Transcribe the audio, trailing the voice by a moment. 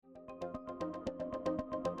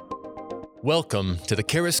Welcome to the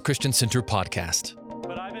Charis Christian Center podcast.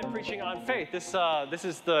 But I've been preaching on faith. This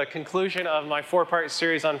is the conclusion of my 4-part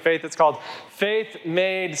series on faith. It's called Faith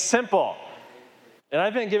Made Simple. And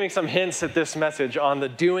I've been giving some hints at this message on the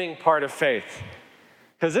doing part of faith.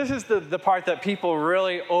 Because this is the part that people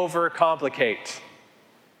really overcomplicate.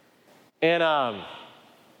 And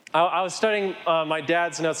I was studying my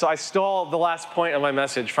dad's notes, so I stole the last point of my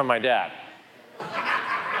message from my dad.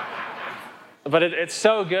 But it's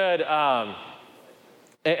so good,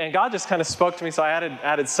 and God just kind of spoke to me, so I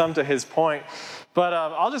added some to his point. But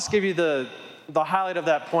I'll just give you the highlight of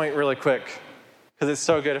that point really quick, because it's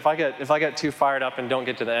so good. If I get too fired up and don't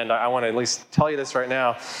get to the end, I want to at least tell you this right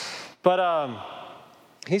now. But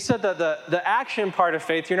he said that the action part of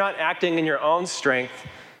faith, you're not acting in your own strength,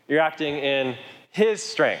 you're acting in his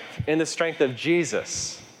strength, in the strength of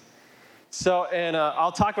Jesus. So, and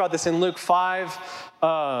I'll talk about this in Luke 5.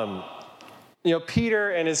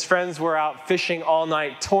 Peter and his friends were out fishing all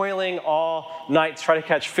night, toiling all night to try to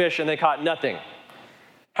catch fish, and they caught nothing.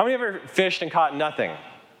 How many ever fished and caught nothing?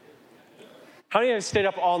 How many have stayed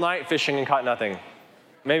up all night fishing and caught nothing?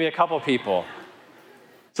 Maybe a couple people.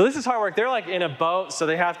 So this is hard work. They're like in a boat, so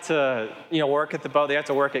they have to, work at the boat. They have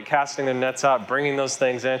to work at casting their nets out, bringing those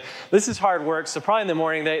things in. This is hard work. So probably in the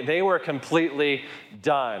morning, they were completely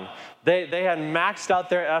done. They had maxed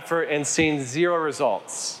out their effort and seen zero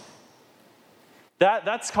results.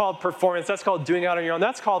 That's called performance. That's called doing it on your own.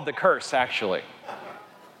 That's called the curse, actually.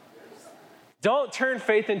 Don't turn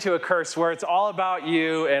faith into a curse where it's all about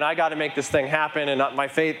you and I got to make this thing happen and not my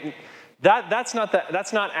faith. That's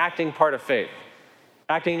not acting part of faith.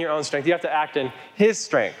 Acting in your own strength. You have to act in his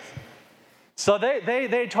strength. So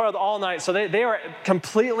they toiled all night. So they were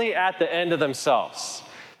completely at the end of themselves.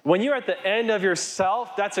 When you're at the end of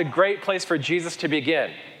yourself, that's a great place for Jesus to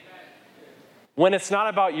begin. When it's not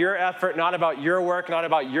about your effort, not about your work, not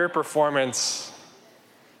about your performance.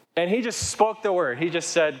 And he just spoke the word. He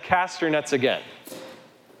just said, cast your nets again.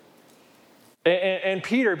 And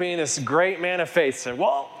Peter, being this great man of faith, said,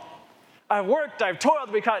 well, I've worked, I've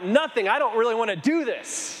toiled, we caught nothing. I don't really want to do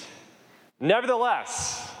this.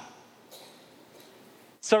 Nevertheless.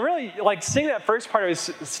 So really, seeing that first part of his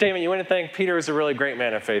statement, you wouldn't think Peter was a really great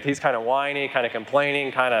man of faith. He's kind of whiny, kind of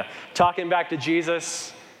complaining, kind of talking back to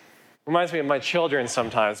Jesus. Reminds me of my children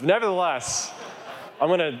sometimes. Nevertheless, I'm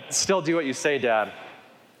going to still do what you say, Dad.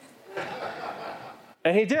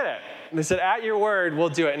 And he did it. They said, at your word, we'll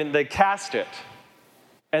do it. And they cast it.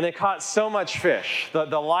 And they caught so much fish.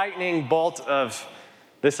 The lightning bolt of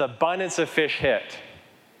this abundance of fish hit.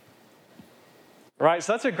 Right?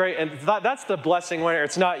 So that's that's the blessing when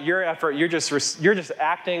it's not your effort. You're just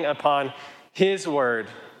acting upon his word.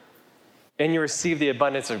 And you receive the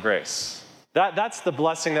abundance of grace. That's the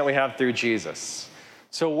blessing that we have through Jesus.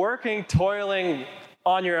 So working, toiling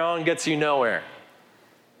on your own gets you nowhere.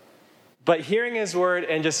 But hearing his word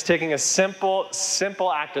and just taking a simple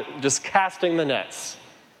act of just casting the nets.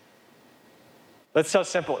 That's so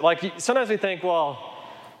simple. Sometimes we think, well,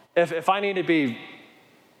 if I need to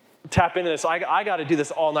tap into this, I got to do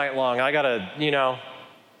this all night long. I got to,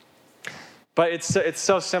 But it's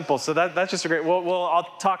so simple. So that's just a great. Well,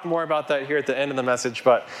 I'll talk more about that here at the end of the message.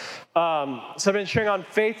 But so I've been sharing on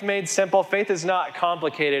faith made simple. Faith is not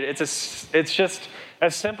complicated. It's just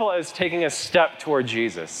as simple as taking a step toward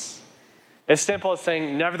Jesus. As simple as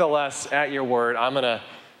saying, nevertheless, at your word, I'm going to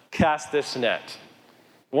cast this net.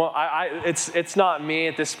 Well, it's not me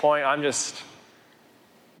at this point. I'm just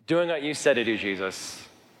doing what you said to do, Jesus.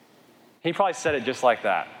 He probably said it just like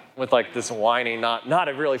that. With this whiny, not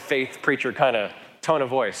a really faith preacher kind of tone of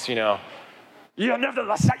voice, You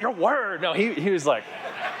nevertheless at your word. No, he was like,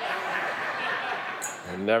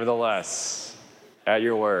 nevertheless at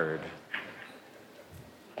your word,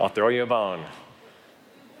 I'll throw you a bone.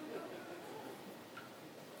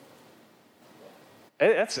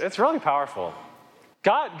 It's really powerful.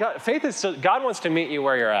 God wants to meet you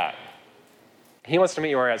where you're at. He wants to meet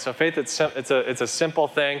you where you're at. So faith, it's a simple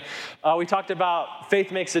thing. We talked about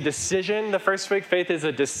faith makes a decision the first week. Faith is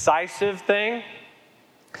a decisive thing.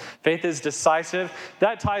 Faith is decisive.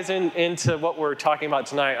 That ties into what we're talking about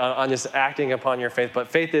tonight on just acting upon your faith. But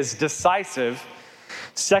faith is decisive.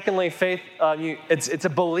 Secondly, faith, it's a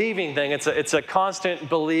believing thing. It's a constant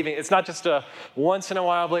believing. It's not just a once in a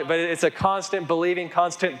while belief, but it's a constant believing,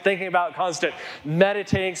 constant thinking about, constant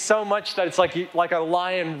meditating, so much that it's like a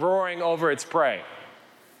lion roaring over its prey.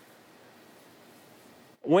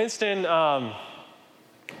 Winston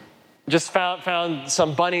just found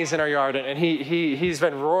some bunnies in our yard, and he's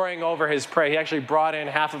been roaring over his prey. He actually brought in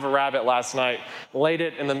half of a rabbit last night, laid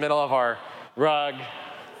it in the middle of our rug.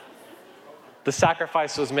 The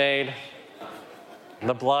sacrifice was made. And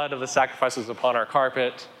the blood of the sacrifice was upon our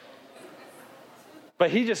carpet. But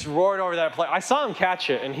he just roared over that place. I saw him catch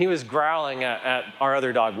it, and he was growling at our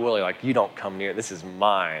other dog, Willie, like, you don't come near, this is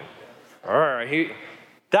mine.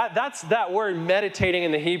 That's that word meditating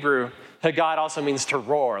in the Hebrew, Hagad, also means to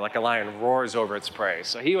roar, like a lion roars over its prey.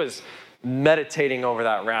 So he was meditating over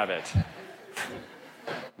that rabbit.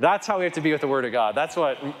 That's how we have to be with the Word of God. That's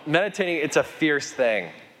what, meditating, it's a fierce thing.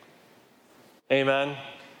 Amen.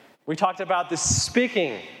 We talked about the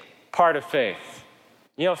speaking part of faith.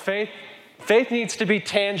 You know, faith needs to be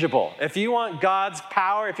tangible. If you want God's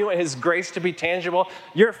power, if you want His grace to be tangible,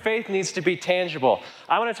 your faith needs to be tangible.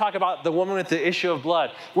 I want to talk about the woman with the issue of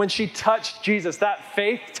blood. When she touched Jesus, that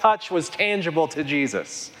faith touch was tangible to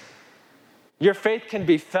Jesus. Your faith can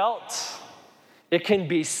be felt. It can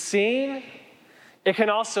be seen. It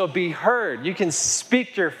can also be heard. You can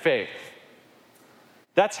speak your faith.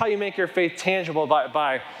 That's how you make your faith tangible,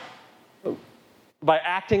 by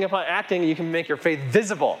acting upon acting. You can make your faith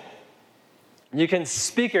visible. You can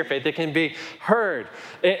speak your faith. It can be heard.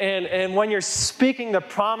 And when you're speaking the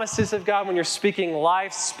promises of God, when you're speaking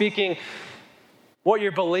life, speaking what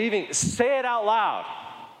you're believing, say it out loud.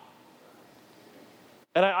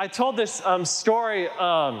 And I told this story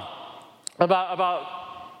about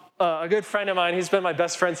a good friend of mine. He's been my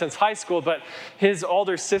best friend since high school, but his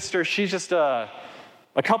older sister, she's just a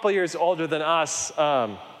couple years older than us.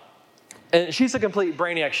 And she's a complete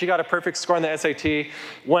brainiac. She got a perfect score on the SAT,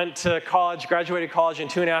 went to college, graduated college in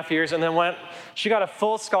 2.5 years, and then she got a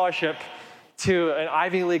full scholarship to an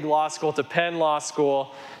Ivy League law school, to Penn Law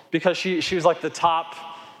School, because she was like in the top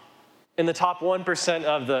 1%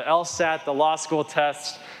 of the LSAT, the law school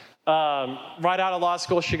test. Right out of law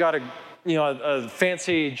school, she got a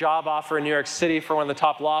fancy job offer in New York City for one of the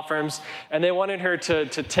top law firms, and they wanted her to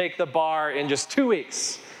take the bar in just 2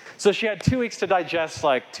 weeks. So she had 2 weeks to digest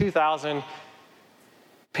like 2,000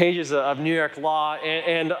 pages of New York law.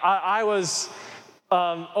 And I was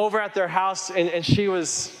over at their house, and she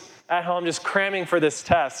was at home just cramming for this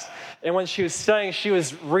test. And when she was studying, she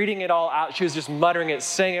was reading it all out. She was just muttering it,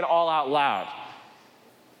 saying it all out loud.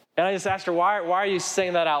 And I just asked her, why are you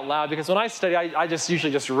saying that out loud? Because when I study, I just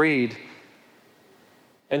usually just read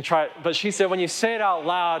and try. But she said, when you say it out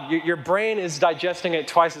loud, your brain is digesting it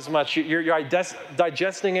twice as much. You're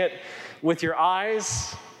digesting it with your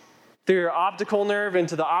eyes, through your optical nerve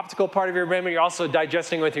into the optical part of your brain, but you're also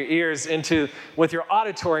digesting with your ears with your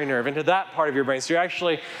auditory nerve into that part of your brain. So you're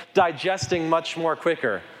actually digesting much more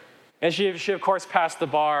quicker. And she of course passed the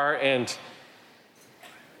bar, and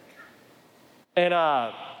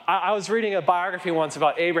I was reading a biography once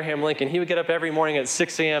about Abraham Lincoln. He would get up every morning at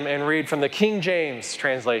 6 a.m. and read from the King James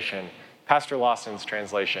translation, Pastor Lawson's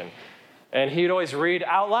translation. And he would always read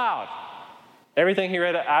out loud. Everything he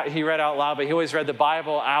read out loud, but he always read the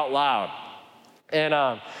Bible out loud.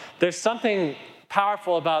 And there's something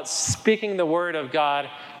powerful about speaking the word of God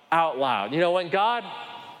out loud. You know, when God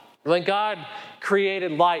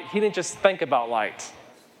created light, He didn't just think about light.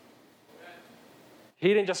 He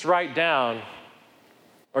didn't just write down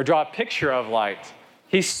or draw a picture of light.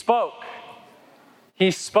 He spoke.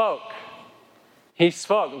 He spoke. He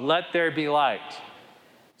spoke, let there be light.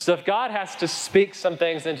 So if God has to speak some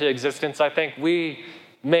things into existence, I think we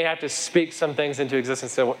may have to speak some things into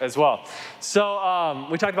existence as well. So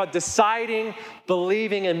we talked about deciding,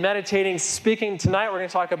 believing, and meditating. Speaking tonight, we're going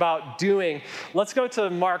to talk about doing. Let's go to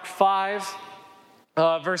Mark 5,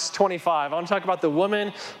 verse 25. I want to talk about the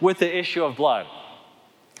woman with the issue of blood.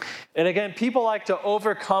 And again, people like to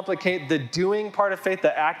overcomplicate the doing part of faith,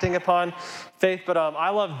 the acting upon faith. But I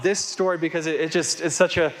love this story because it's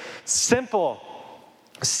such a simple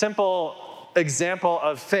example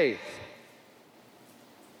of faith.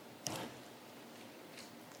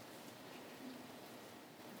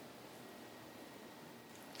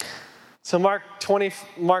 So Mark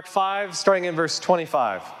 5, starting in verse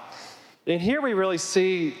 25. And here we really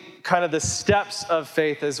see kind of the steps of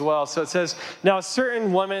faith as well. So it says, now a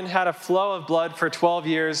certain woman had a flow of blood for 12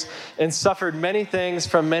 years and suffered many things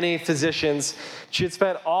from many physicians. She had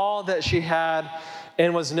spent all that she had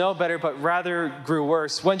and was no better, but rather grew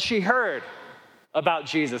worse. When she heard about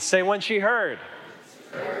Jesus, say when she heard.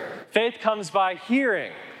 Faith comes by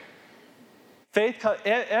hearing.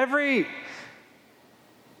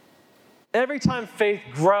 Every time faith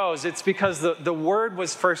grows, it's because the word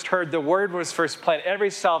was first heard, the word was first planted. Every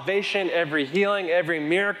salvation, every healing, every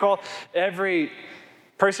miracle, every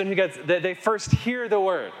person who gets, they first hear the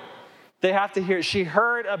word. They have to hear it. She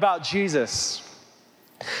heard about Jesus.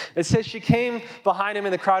 It says she came behind him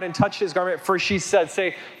in the crowd and touched his garment, for she said.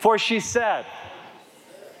 Say, for she said.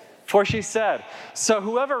 For she said. So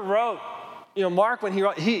whoever wrote, Mark, when he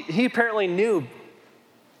wrote, he apparently knew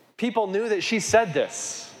people knew that she said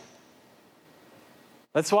this.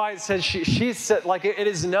 That's why it says she said, like it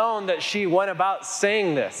is known that she went about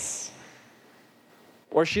saying this.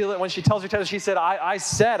 Or when she tells her testimony, she said,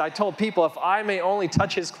 I told people, if I may only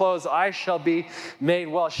touch his clothes, I shall be made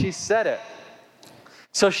well. She said it.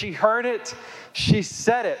 So she heard it, she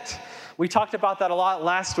said it. We talked about that a lot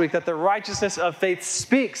last week, that the righteousness of faith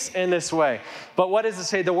speaks in this way. But what does it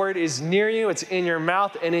say? The word is near you, it's in your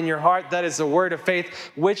mouth and in your heart. That is the word of faith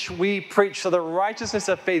which we preach. So the righteousness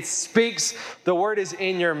of faith speaks. The word is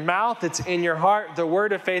in your mouth, it's in your heart. The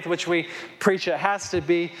word of faith which we preach, it has to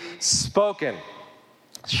be spoken.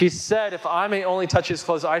 She said, if I may only touch his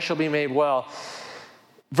clothes, I shall be made well.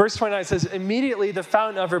 Verse 29 says, immediately the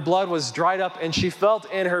fountain of her blood was dried up, and she felt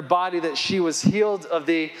in her body that she was healed of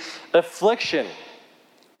the affliction.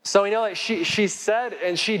 So we know that she said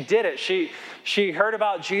and she did it. She heard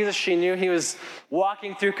about Jesus. She knew he was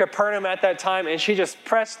walking through Capernaum at that time, and she just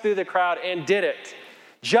pressed through the crowd and did it.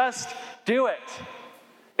 Just do it.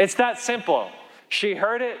 It's that simple. She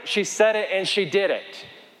heard it, she said it, and she did it.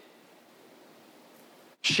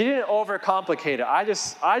 She didn't overcomplicate it.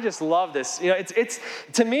 I just love this. You know, it's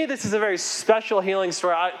to me, this is a very special healing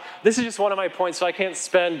story. This is just one of my points, so I can't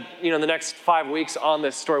spend the next 5 weeks on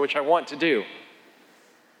this story, which I want to do.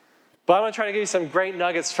 But I want to try to give you some great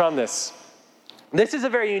nuggets from this. This is a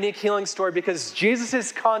very unique healing story because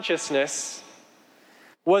Jesus' consciousness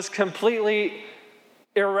was completely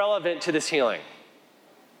irrelevant to this healing.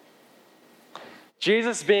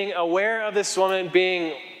 Jesus being aware of this woman,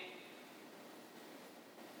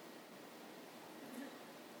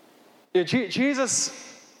 Jesus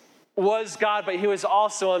was God, but he was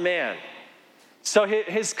also a man. So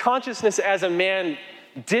his consciousness as a man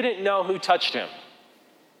didn't know who touched him.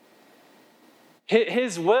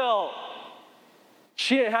 His will,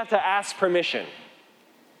 she didn't have to ask permission.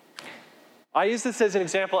 I use this as an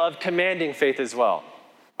example of commanding faith as well.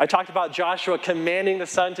 I talked about Joshua commanding the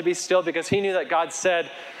sun to be still because he knew that God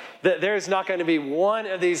said that there's not going to be one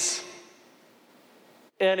of these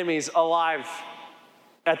enemies alive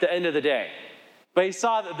at the end of the day. But he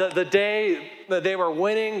saw that the day that they were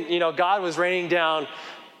winning, God was raining down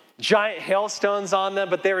giant hailstones on them,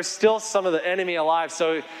 but there was still some of the enemy alive.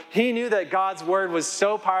 So he knew that God's word was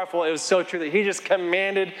so powerful, it was so true that he just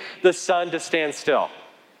commanded the sun to stand still.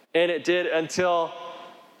 And it did until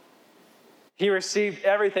he received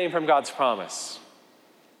everything from God's promise.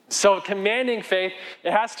 So commanding faith,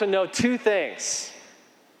 it has to know two things.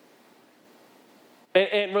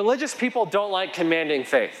 And religious people don't like commanding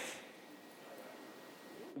faith.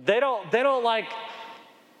 They don't like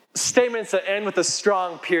statements that end with a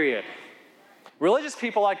strong period. Religious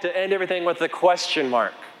people like to end everything with a question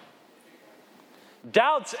mark.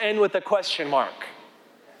 Doubts end with a question mark.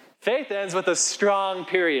 Faith ends with a strong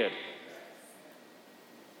period.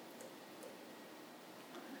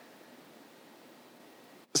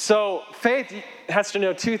 So faith has to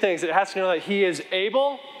know two things. It has to know that he is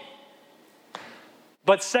able,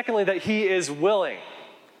 but secondly, that he is willing.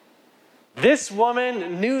 This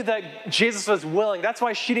woman knew that Jesus was willing. That's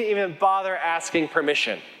why she didn't even bother asking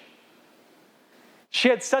permission. She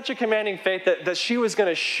had such a commanding faith that she was going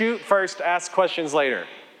to shoot first, ask questions later.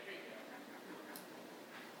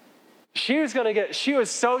 She was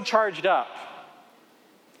so charged up.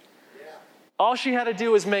 All she had to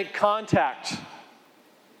do was make contact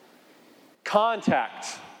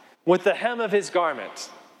with the hem of his garment.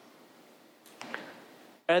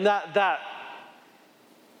 And that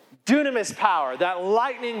dunamis power, that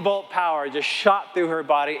lightning bolt power just shot through her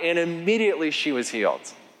body, and immediately she was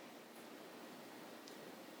healed.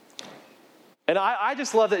 And I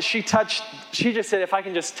just love that she just said, if I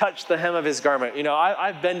can just touch the hem of his garment.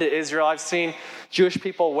 I've been to Israel. I've seen Jewish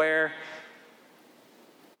people wear,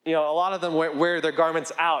 a lot of them wear their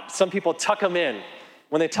garments out. Some people tuck them in.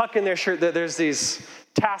 When they tuck in their shirt, there's these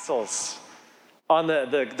tassels on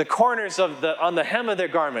the corners on the hem of their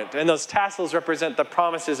garment, and those tassels represent the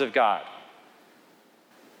promises of God.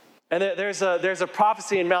 And there's a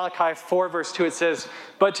prophecy in Malachi 4, verse 2. It says,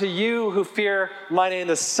 "But to you who fear my name,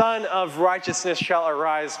 the Son of Righteousness shall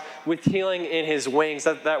arise with healing in his wings."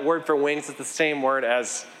 That word for wings is the same word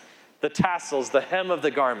as the tassels, the hem of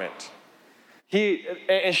the garment.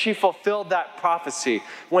 And she fulfilled that prophecy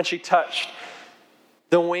when she touched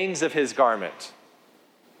the wings of his garment.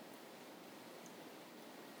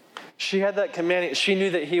 She had that commanding. She knew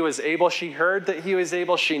that he was able. She heard that he was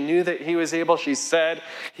able. She knew that he was able. She said,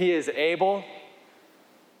 he is able.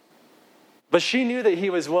 But she knew that he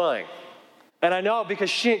was willing. And I know because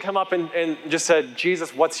she didn't come up and just said,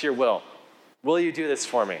 "Jesus, what's your will? Will you do this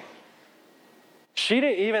for me?" She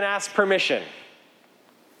didn't even ask permission.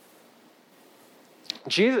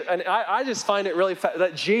 Jesus, and I just find it really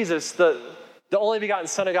that Jesus, the only begotten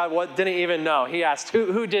Son of God, didn't even know. He asked,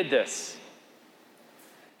 who did this?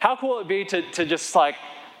 How cool would it be to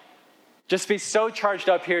just be so charged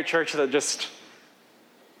up here at church that just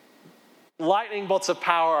lightning bolts of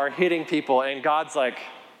power are hitting people, and God's like,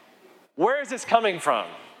 where is this coming from?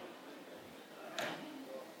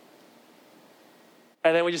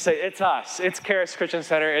 And then we just say, it's us. It's Charis Christian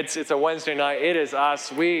Center. It's a Wednesday night. It is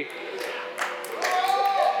us. We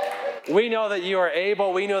know that you are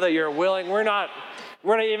able. We know that you're willing. We're not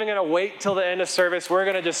even going to wait till the end of service. We're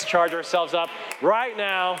going to just charge ourselves up right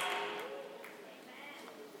now.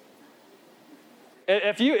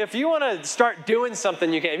 If you want to start doing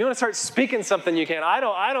something, you can. If you want to start speaking something, you can. I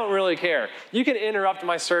don't really care. You can interrupt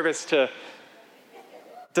my service to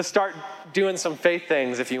start doing some faith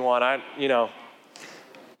things if you want.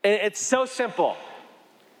 It's so simple.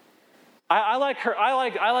 I like her.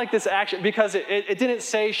 I like this action because it didn't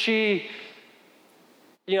say she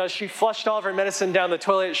flushed all of her medicine down the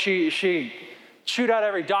toilet. She chewed out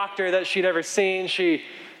every doctor that she'd ever seen. She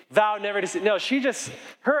vowed never to see. No,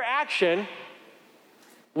 her action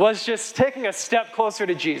was just taking a step closer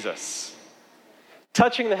to Jesus,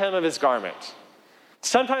 touching the hem of his garment.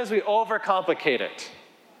 Sometimes we overcomplicate it.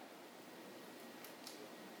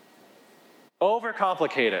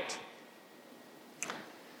 Overcomplicate it.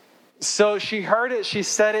 So she heard it, she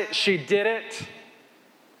said it, she did it.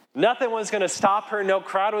 Nothing was going to stop her. No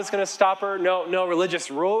crowd was going to stop her. No religious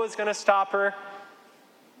rule was going to stop her.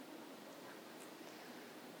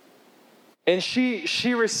 And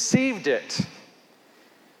she received it.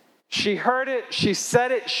 She heard it, she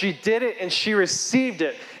said it, she did it, and she received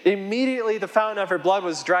it. Immediately the fountain of her blood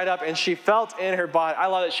was dried up, and she felt in her body. I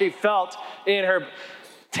love it. She felt in her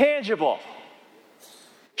tangible.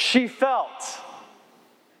 She felt.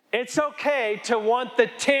 It's okay to want the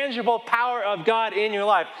tangible power of God in your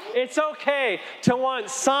life. It's okay to want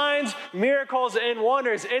signs, miracles, and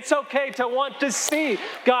wonders. It's okay to want to see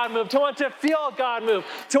God move, to want to feel God move,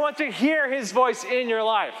 to want to hear his voice in your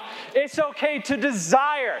life. It's okay to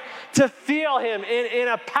desire to feel him in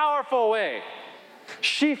a powerful way.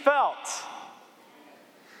 She felt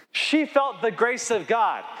the grace of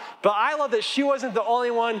God. But I love that she wasn't the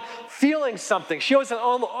only one feeling something. She wasn't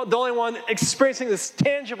the only one experiencing this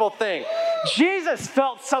tangible thing. Jesus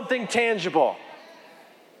felt something tangible.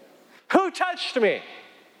 Who touched me?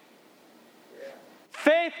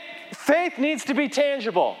 Faith needs to be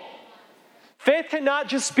tangible. Faith cannot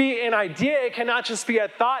just be an idea. It cannot just be a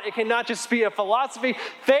thought. It cannot just be a philosophy.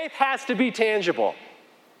 Faith has to be tangible.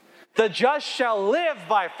 The just shall live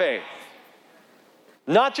by faith.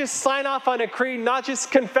 Not just sign off on a creed, not just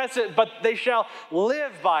confess it, but they shall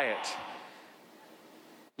live by it.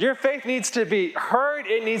 Your faith needs to be heard,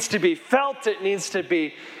 it needs to be felt, it needs to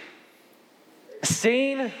be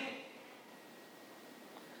seen.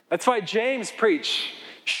 That's why James preached,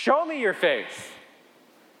 show me your faith.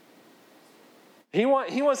 He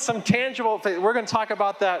wants some tangible faith. We're going to talk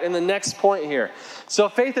about that in the next point here. So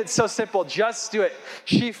faith, it's so simple, just do it.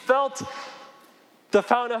 She felt the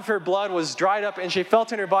fountain of her blood was dried up, and she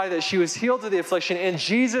felt in her body that she was healed of the affliction. And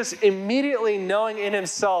Jesus, immediately knowing in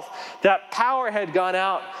himself that power had gone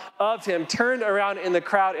out of him, turned around in the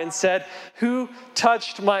crowd and said, "Who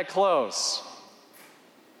touched my clothes?"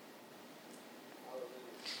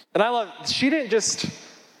 And I love, she didn't just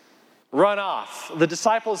run off. The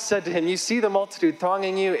disciples said to him, "You see the multitude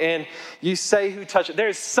thronging you, and you say, 'Who touched it?'"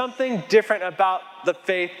 There's something different about the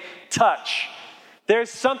faith touch.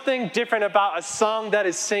 There's something different about a song that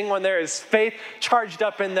is sung when there is faith charged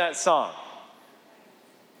up in that song.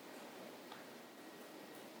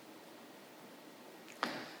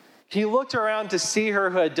 He looked around to see her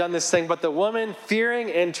who had done this thing, but the woman, fearing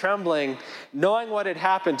and trembling, knowing what had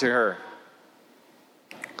happened to her.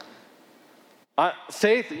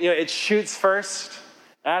 Faith, it shoots first,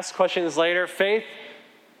 asks questions later. Faith,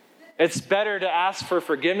 it's better to ask for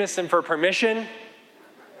forgiveness than for permission.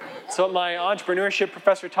 That's what my entrepreneurship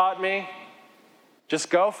professor taught me. Just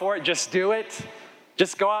go for it. Just do it.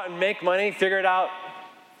 Just go out and make money. Figure it out.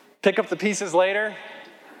 Pick up the pieces later.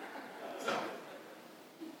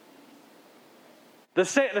 The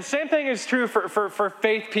same thing is true for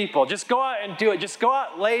faith people. Just go out and do it. Just go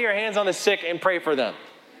out, lay your hands on the sick, and pray for them.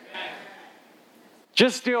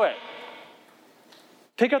 Just do it.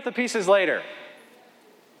 Pick up the pieces later.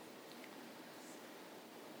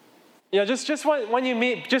 Just when you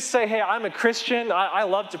meet, just say, "Hey, I'm a Christian. I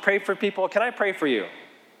love to pray for people. Can I pray for you?"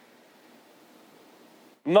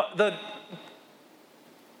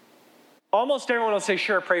 Almost everyone will say,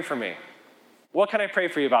 "Sure, pray for me. What can I pray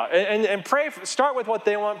for you about?" And pray. Start with what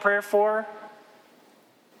they want prayer for.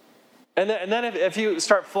 And then if you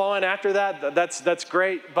start flowing after that, that's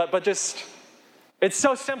great. But just, it's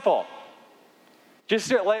so simple.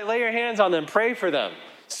 Just lay your hands on them, pray for them.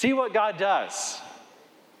 See what God does.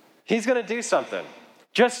 He's going to do something.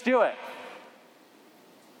 Just do it.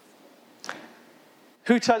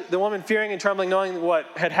 The woman, fearing and trembling, knowing what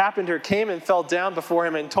had happened to her, came and fell down before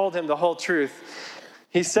him and told him the whole truth.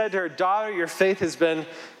 He said to her, "Daughter, your faith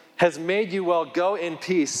has made you well. Go in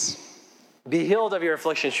peace. Be healed of your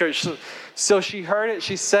affliction." So she heard it,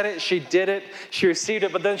 she said it, she did it, she received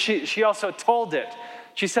it, but then she also told it.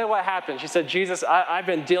 She said what happened. She said, "Jesus, I've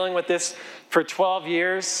been dealing with this for 12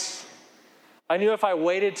 years. I knew if I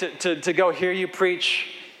waited to go hear you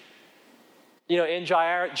preach, in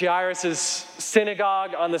Jairus'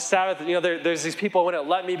 synagogue on the Sabbath, there's these people who wouldn't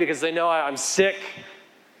let me because they know I'm sick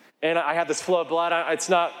and I have this flow of blood. It's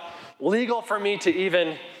not legal for me to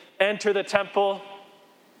even enter the temple.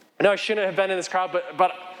 I know I shouldn't have been in this crowd,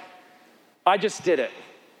 but I just did it."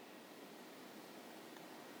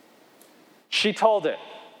 She told it.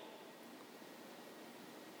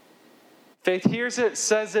 Faith hears it,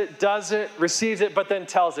 says it, does it, receives it, but then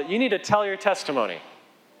tells it. You need to tell your testimony.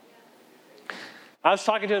 I was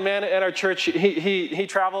talking to a man at our church. He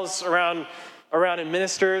travels around and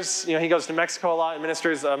ministers. He goes to Mexico a lot and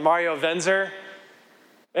ministers. Mario Venzer,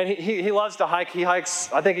 and he loves to hike. He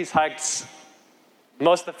hikes. I think he's hiked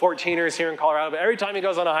most of the 14ers here in Colorado. But every time he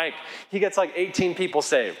goes on a hike, he gets like 18 people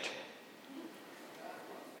saved.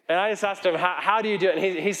 And I just asked him, how do you do it?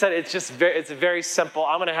 And he said, it's very simple.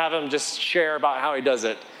 I'm going to have him just share about how he does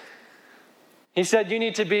it. He said, you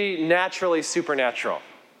need to be naturally supernatural.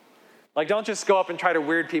 Like, don't just go up and try to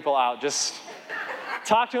weird people out. Just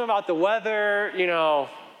talk to him about the weather,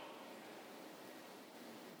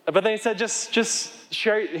 But then he said, just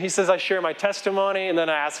share. He says, I share my testimony, and then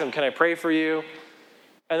I ask him, can I pray for you?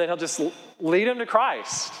 And then he'll just lead him to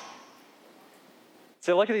Christ.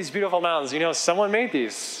 Say, look at these beautiful mountains. Someone made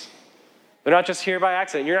these. They're not just here by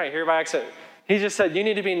accident. You're not here by accident. He just said, you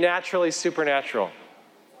need to be naturally supernatural.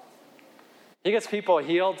 He gets people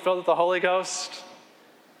healed, filled with the Holy Ghost.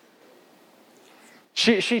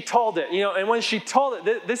 She told it, and when she told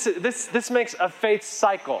it, this makes a faith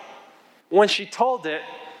cycle. When she told it,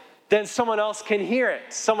 then someone else can hear it.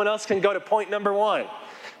 Someone else can go to point number one.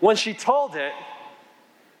 When she told it,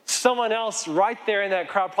 someone else right there in that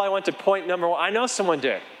crowd probably went to point number one. I know someone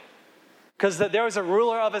did. Because there was a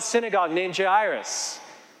ruler of a synagogue named Jairus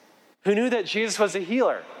who knew that Jesus was a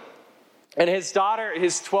healer. And his daughter,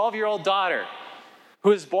 his 12-year-old daughter, who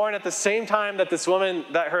was born at the same time that this woman,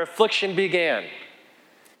 that her affliction began.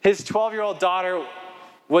 His 12-year-old daughter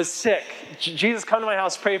was sick. Jesus, come to my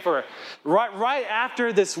house, pray for her. Right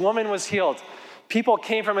after this woman was healed, people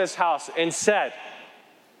came from his house and said,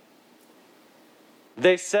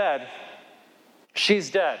 she's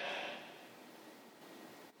dead.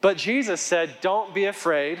 But Jesus said, don't be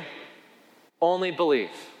afraid, only believe.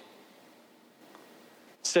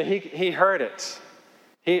 So he heard it.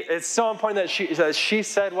 It's so important that she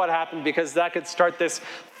said what happened, because that could start this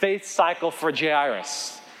faith cycle for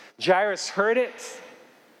Jairus. Jairus heard it.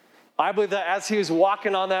 I believe that as he was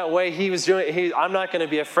walking on that way, he was doing it. I'm not going to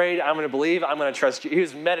be afraid. I'm going to believe. I'm going to trust you. He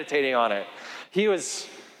was meditating on it. This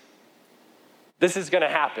is going to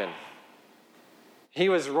happen. He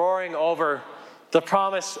was roaring over the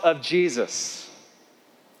promise of Jesus.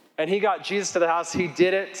 And he got Jesus to the house. He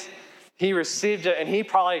did it. He received it. And he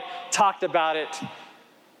probably talked about it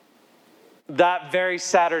that very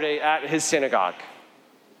Saturday at his synagogue.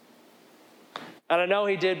 And I know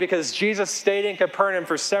he did because Jesus stayed in Capernaum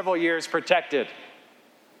for several years protected.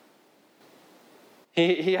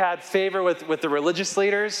 He had favor with the religious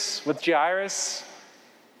leaders, with Jairus.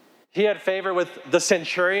 He had favor with the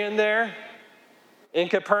centurion there in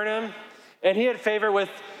Capernaum. And he had favor with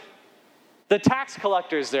the tax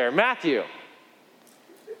collectors there, Matthew.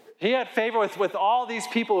 He had favor with all these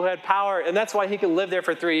people who had power, and that's why he could live there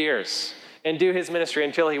for 3 years and do his ministry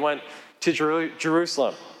until he went to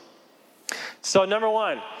Jerusalem. So number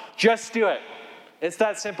one, just do it. It's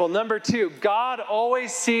that simple. Number two, God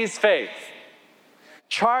always sees faith.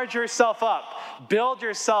 Charge yourself up. Build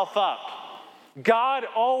yourself up. God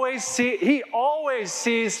always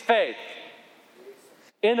sees faith.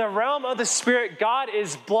 In the realm of the Spirit, God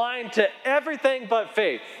is blind to everything but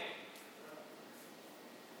faith.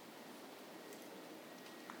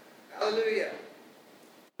 Hallelujah.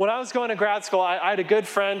 When I was going to grad school, I had a good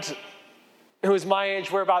friend who was my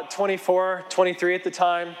age. We're about 24, 23 at the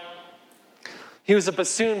time. He was a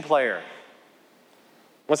bassoon player.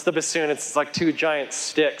 What's the bassoon? It's like two giant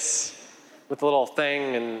sticks with a little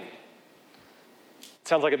thing, and it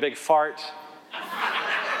sounds like a big fart.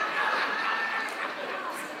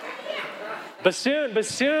 Bassoon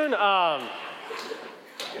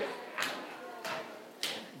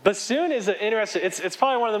is an interesting, it's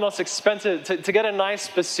probably one of the most expensive, to get a nice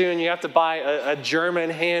bassoon, you have to buy a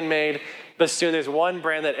German handmade bassoon. There's one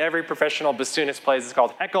brand that every professional bassoonist plays, it's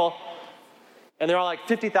called Heckel, and they're all like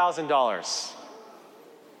 $50,000.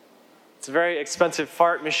 It's a very expensive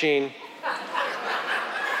fart machine.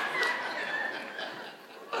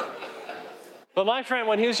 But my friend,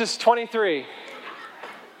 when he was just 23,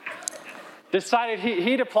 decided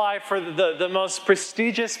he'd apply for the most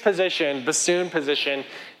prestigious position, bassoon position,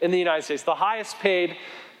 in the United States, the highest paid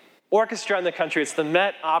orchestra in the country. It's the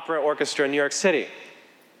Met Opera Orchestra in New York City.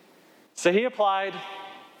 So he applied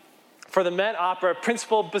for the Met Opera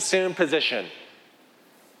principal bassoon position.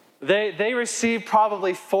 They received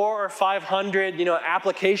probably 400 or 500,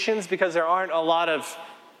 applications because there aren't a lot of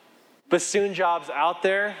bassoon jobs out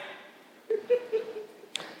there.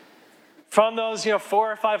 From those,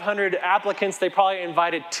 400 or 500 applicants, they probably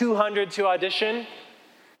invited 200 to audition.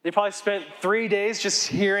 They probably spent 3 days just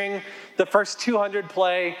hearing the first 200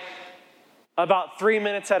 play about 3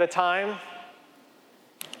 minutes at a time.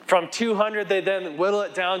 From 200, they then whittle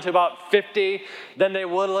it down to about 50. Then they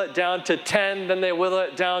whittle it down to 10. Then they whittle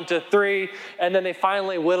it down to 3. And then they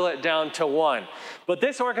finally whittle it down to 1. But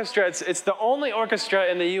this orchestra, it's the only orchestra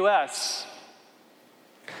in the U.S.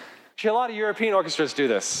 Actually, a lot of European orchestras do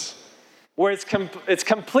this, where it's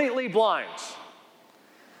completely blind.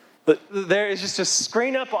 But there is just a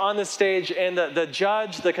screen up on the stage, and the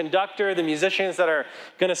judge, the conductor, the musicians that are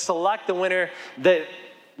going to select the winner,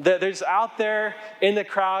 there's out there in the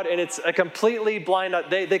crowd, and it's a completely blind.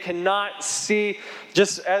 They cannot see.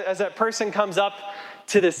 Just as that person comes up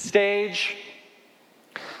to the stage,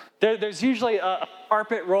 there's usually a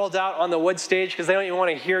carpet rolled out on the wood stage because they don't even want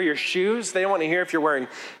to hear your shoes. They don't want to hear if you're wearing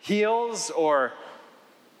heels, or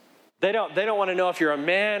they don't want to know if you're a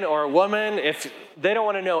man or a woman. If they don't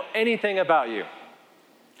want to know anything about you.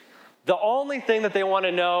 The only thing that they want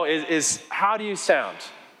to know is how do you sound?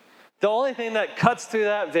 The only thing that cuts through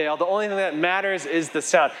that veil, the only thing that matters is the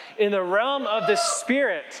sound. In the realm of the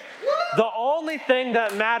Spirit, the only thing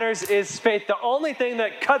that matters is faith. The only thing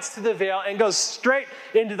that cuts through the veil and goes straight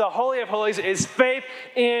into the Holy of Holies is faith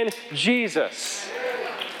in Jesus.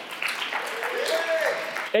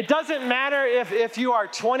 It doesn't matter if you are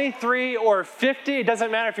 23 or 50. It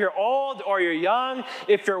doesn't matter if you're old or you're young,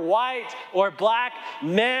 if you're white or black,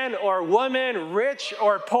 man or woman, rich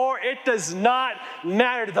or poor. It does not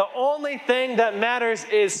matter. The only thing that matters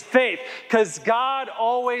is faith, because God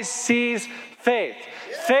always sees faith.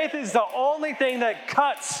 Faith is the only thing that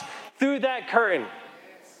cuts through that curtain.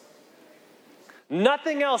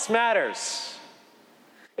 Nothing else matters.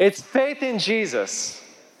 It's faith in Jesus.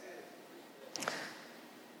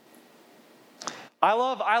 I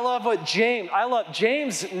love what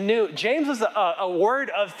James knew. James was a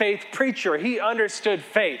word of faith preacher. He understood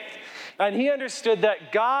faith. And he understood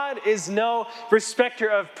that God is no respecter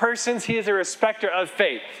of persons. He is a respecter of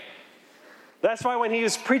faith. That's why when he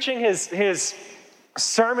was preaching his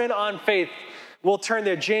sermon on faith, we'll turn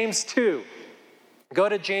there, James 2. Go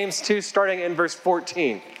to James 2, starting in verse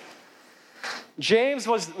 14. James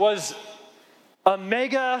was a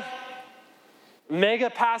mega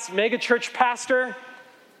church pastor.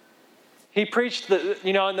 He preached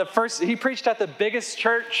he preached at the biggest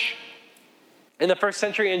church in the first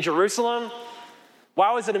century in Jerusalem.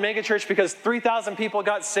 Why was it a mega church? Because 3,000 people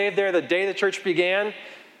got saved there the day the church began.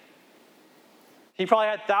 He probably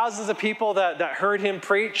had thousands of people that heard him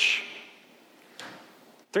preach.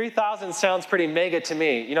 3,000 sounds pretty mega to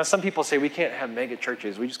me. Some people say we can't have mega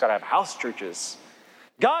churches. We just got to have house churches.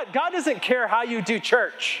 God doesn't care how you do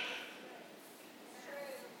church.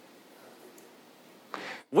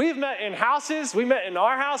 We've met in houses, we met in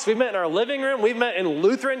our house, we've met in our living room, we've met in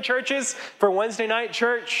Lutheran churches for Wednesday night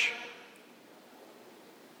church.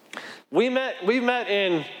 We've met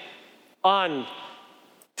on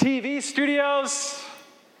TV studios.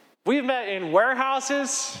 We've met in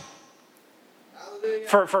warehouses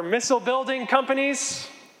for missile building companies.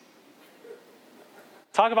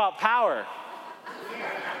 Talk about power.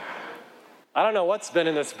 I don't know what's been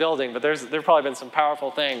in this building, but there've probably been some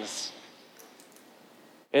powerful things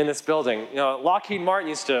in this building. Lockheed Martin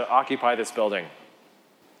used to occupy this building.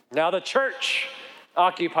 Now the church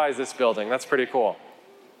occupies this building. That's pretty cool.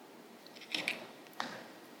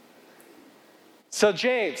 So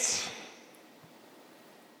James,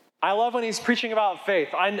 I love when he's preaching about faith.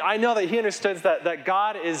 I know that he understands that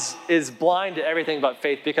God is blind to everything but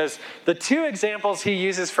faith, because the two examples he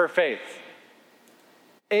uses for faith,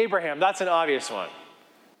 Abraham, that's an obvious one,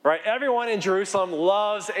 right? Everyone in Jerusalem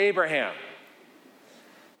loves Abraham.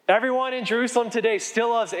 Everyone in Jerusalem today still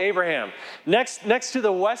loves Abraham. Next to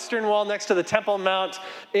the western wall, next to the Temple Mount,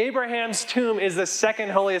 Abraham's tomb is the second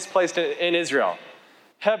holiest place in Israel,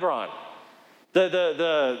 Hebron.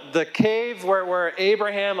 The cave where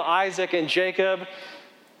Abraham, Isaac, and Jacob,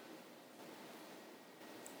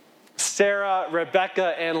 Sarah,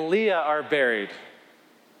 Rebecca, and Leah are buried.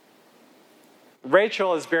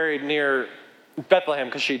 Rachel is buried near Bethlehem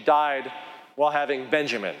because she died while having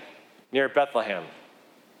Benjamin near Bethlehem.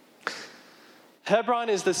 Hebron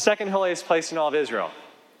is the second holiest place in all of Israel.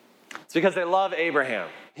 It's because they love Abraham.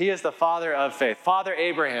 He is the father of faith. Father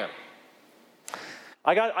Abraham.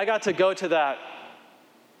 I got to go to that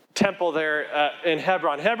temple there in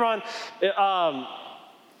Hebron. Hebron,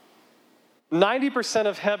 90%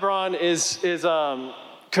 of Hebron is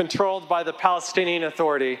controlled by the Palestinian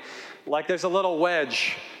Authority. Like there's a little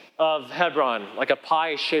wedge of Hebron, like a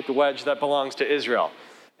pie-shaped wedge that belongs to Israel.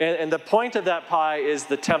 And the point of that pie is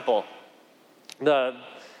the temple,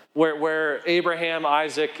 where Abraham,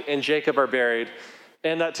 Isaac, and Jacob are buried.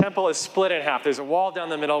 And that temple is split in half. There's a wall down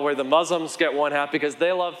the middle where the Muslims get one half because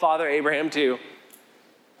they love Father Abraham too.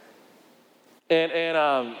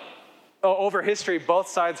 And over history, both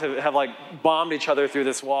sides have like bombed each other through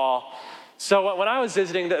this wall. So when I was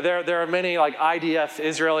visiting, there are many like IDF,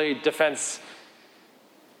 Israeli Defense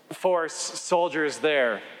Force soldiers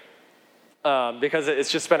there because it's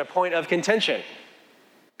just been a point of contention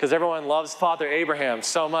because everyone loves Father Abraham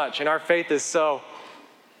so much, and our faith is so...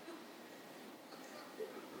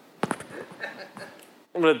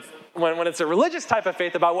 When it's a religious type of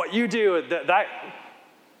faith about what you do, that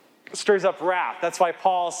stirs up wrath. That's why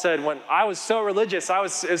Paul said, when I was so religious, it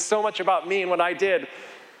was so much about me and what I did.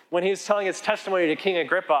 When he was telling his testimony to King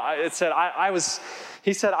Agrippa, he said, I was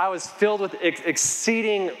filled with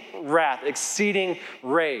exceeding wrath, exceeding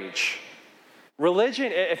rage.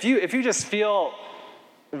 Religion, if you just feel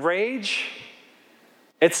rage,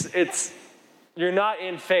 you're not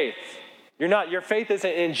in faith. Your faith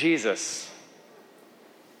isn't in Jesus.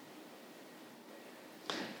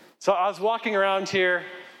 So I was walking around here,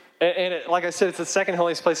 and like I said, it's the second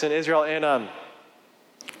holiest place in Israel, and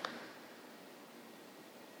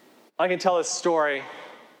I can tell this story.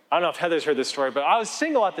 I don't know if Heather's heard this story, but I was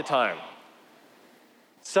single at the time.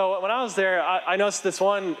 So when I was there, I noticed this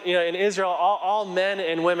one, in Israel, all men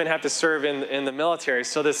and women have to serve in the military.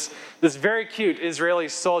 So this very cute Israeli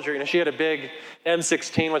soldier, she had a big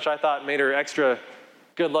M16, which I thought made her extra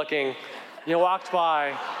good looking, walked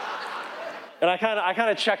by. And I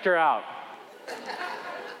kind of checked her out.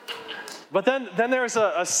 But then there was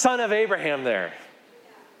a son of Abraham there.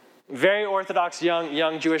 Very Orthodox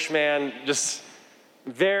young Jewish man, just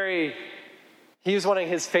he was wanting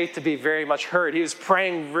his faith to be very much heard. He was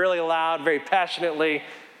praying really loud, very passionately.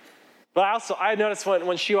 But I noticed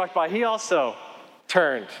when she walked by, he also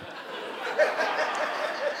turned.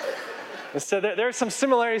 And so there are some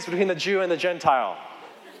similarities between the Jew and the Gentile.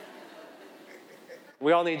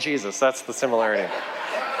 We all need Jesus. That's the similarity.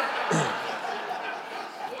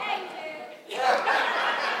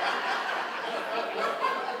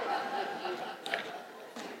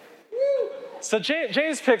 So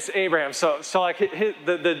James picks Abraham. So like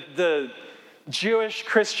the Jewish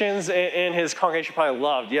Christians in his congregation probably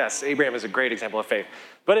loved, yes, Abraham is a great example of faith.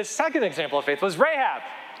 But his second example of faith was Rahab.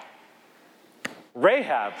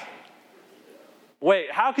 Rahab. Wait,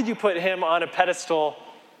 how could you put him on a pedestal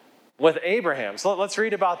with Abraham? So let's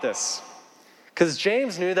read about this. Because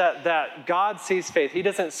James knew that God sees faith. He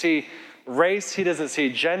doesn't see race. He doesn't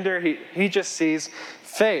see gender. He just sees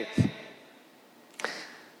faith.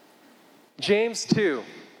 James 2,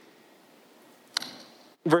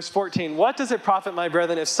 verse 14. What does it profit, my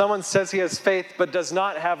brethren, if someone says he has faith but does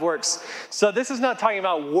not have works? So this is not talking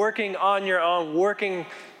about working on your own, working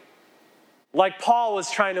like Paul was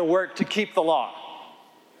trying to work to keep the law.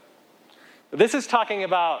 This is talking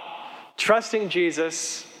about trusting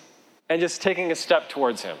Jesus and just taking a step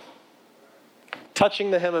towards him, touching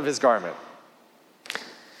the hem of his garment.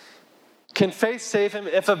 Can faith save him?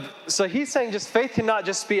 So he's saying just faith cannot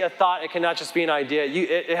just be a thought. It cannot just be an idea.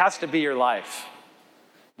 It has to be your life.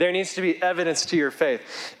 There needs to be evidence to your faith.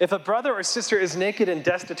 If a brother or sister is naked and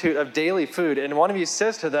destitute of daily food, and one of you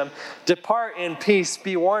says to them, depart in peace,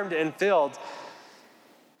 be warmed and filled.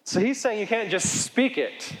 So he's saying you can't just speak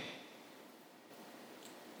it.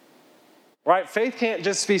 Right? Faith can't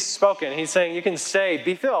just be spoken. He's saying you can say,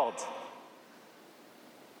 be filled.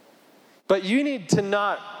 But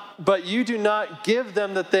you do not give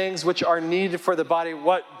them the things which are needed for the body.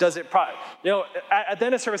 What does it profit? At the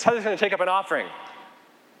end of service, Heather's going to take up an offering.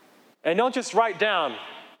 And don't just write down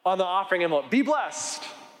on the offering envelope, be blessed.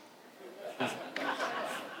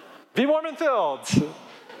 Be warm and filled.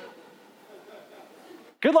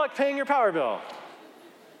 Good luck paying your power bill.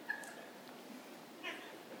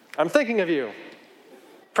 I'm thinking of you,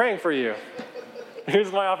 praying for you.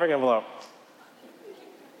 Here's my offering envelope.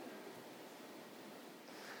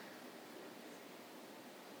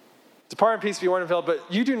 Depart in peace, be warned and filled, but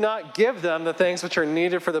you do not give them the things which are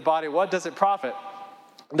needed for the body. What does it profit?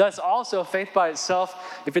 Thus also faith by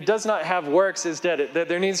itself, if it does not have works, is dead.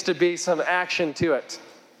 There needs to be some action to it.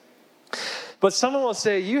 But someone will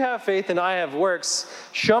say, you have faith and I have works.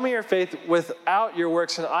 Show me your faith without your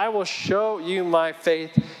works, and I will show you my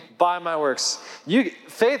faith by my works.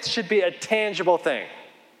 Faith should be a tangible thing.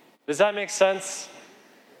 Does that make sense?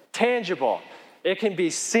 Tangible. It can be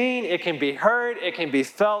seen, it can be heard, it can be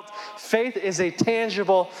felt. Faith is a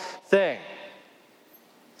tangible thing.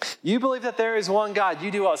 You believe that there is one God, you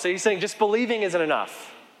do well. So he's saying just believing isn't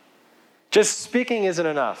enough. Just speaking isn't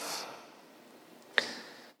enough.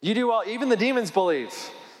 You do well, even the demons believe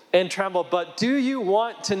and tremble. But do you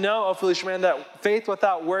want to know, O foolish man, that faith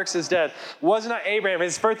without works is dead? Was not Abraham,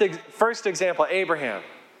 his first example, Abraham.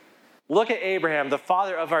 Look at Abraham, the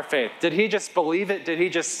father of our faith. Did he just believe it? Did he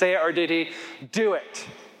just say it? Or did he do it?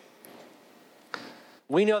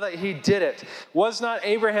 We know that he did it. Was not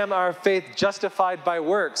Abraham, our faith, justified by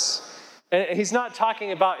works? And he's not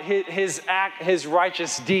talking about his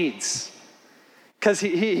righteous deeds, because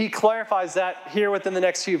he clarifies that here within the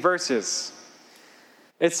next few verses.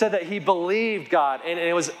 It said that he believed God, and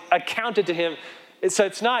it was accounted to him. So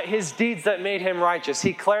it's not his deeds that made him righteous.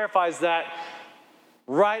 He clarifies that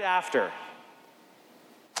right after.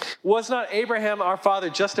 Was not Abraham, our father,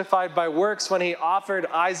 justified by works when he offered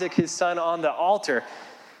Isaac, his son, on the altar?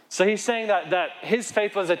 So he's saying that his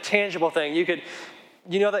faith was a tangible thing.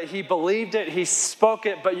 You know that he believed it, he spoke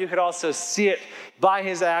it, but you could also see it by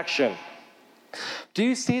his action. Do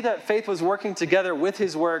you see that faith was working together with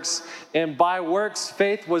his works, and by works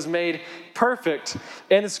faith was made perfect?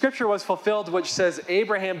 And the scripture was fulfilled, which says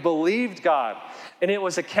Abraham believed God, and it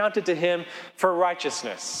was accounted to him for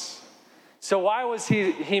righteousness. So why was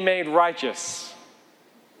he made righteous?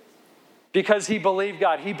 Because he believed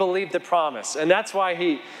God. He believed the promise. And that's why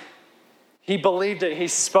he believed it, he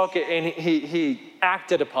spoke it, and he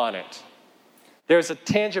acted upon it. There's a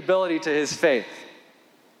tangibility to his faith.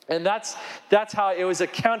 And that's how it was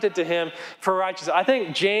accounted to him for righteousness. I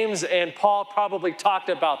think James and Paul probably talked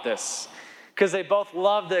about this because they both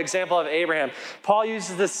loved the example of Abraham. Paul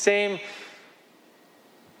uses the same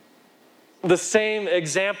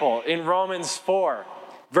example in Romans 4,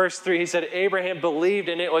 verse 3. He said, Abraham believed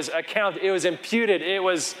and it was accounted, it was imputed, it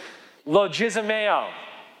was logizomeo.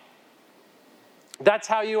 That's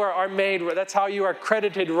how you are made, that's how you are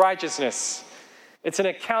credited righteousness. It's an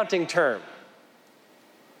accounting term.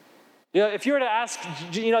 You know, if you were to ask,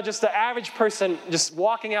 just the average person just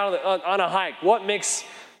walking out on a hike, what makes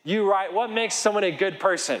you right? What makes someone a good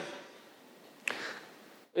person?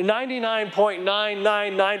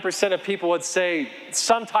 99.999% of people would say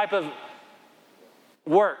some type of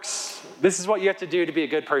works. This is what you have to do to be a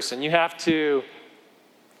good person. You have to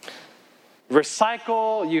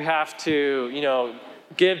recycle. You have to,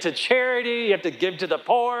 give to charity. You have to give to the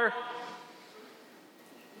poor.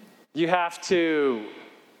 You have to,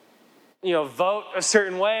 vote a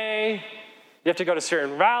certain way. You have to go to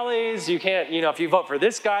certain rallies. You can't, if you vote for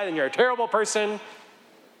this guy, then you're a terrible person.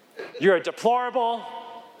 You're a deplorable.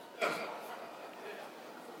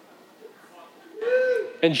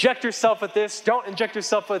 Inject yourself with this. Don't inject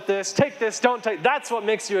yourself with this. Take this. Don't take. That's what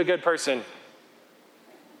makes you a good person.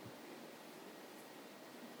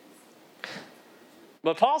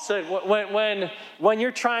 But Paul said when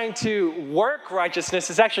you're trying to work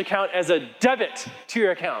righteousness, it's actually count as a debit to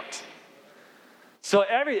your account. So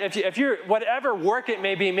if you're whatever work it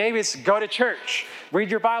may be, maybe it's go to church,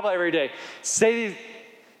 read your Bible every day.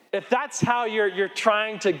 If that's how you're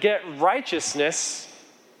trying to get righteousness,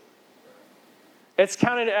 it's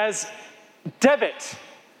counted as debit.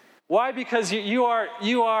 Why? Because you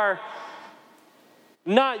are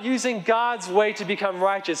not using God's way to become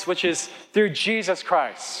righteous, which is through Jesus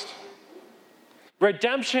Christ.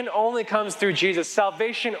 Redemption only comes through Jesus.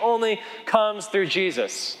 Salvation only comes through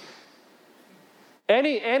Jesus.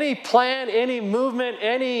 Any plan, any movement,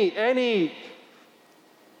 any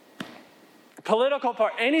political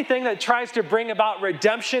part, anything that tries to bring about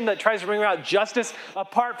redemption, that tries to bring about justice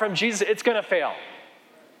apart from Jesus, it's going to fail.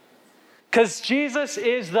 Because Jesus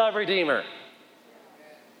is the Redeemer.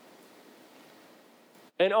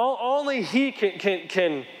 And only He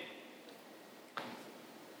can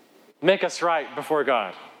make us right before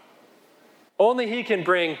God. Only He can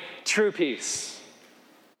bring true peace.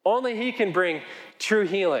 Only He can bring true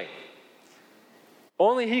healing.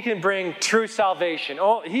 Only he can bring true salvation.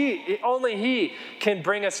 Only he can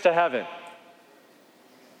bring us to heaven.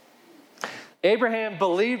 Abraham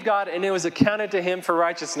believed God, and it was accounted to him for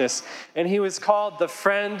righteousness. And he was called the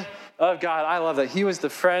friend of God. I love that. He was the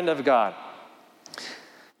friend of God.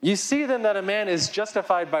 You see then that a man is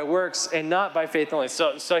justified by works and not by faith only.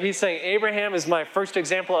 So he's saying Abraham is my first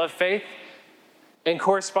example of faith and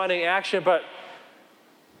corresponding action.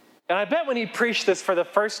 And I bet when he preached this for the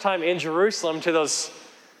first time in Jerusalem to those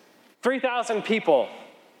 3,000 people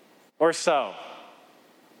or so,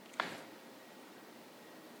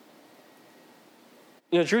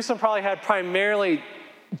 Jerusalem probably had primarily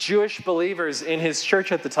Jewish believers in his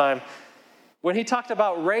church at the time. When he talked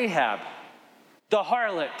about Rahab, the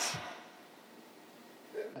harlot,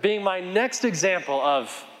 being my next example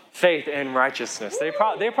of faith and righteousness, they're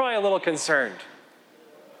probably a little concerned.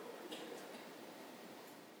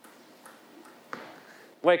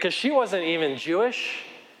 Wait, because she wasn't even Jewish.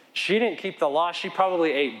 She didn't keep the law. She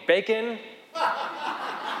probably ate bacon.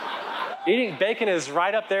 Eating bacon is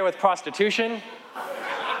right up there with prostitution.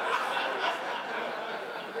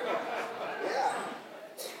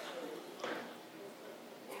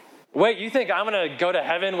 Wait, you think I'm going to go to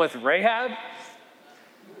heaven with Rahab?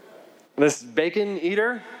 This bacon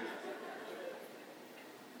eater?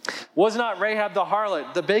 Was not Rahab the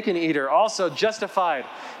harlot, the bacon eater, also justified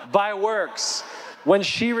by works when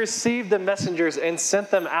she received the messengers and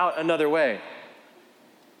sent them out another way?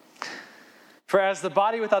 For as the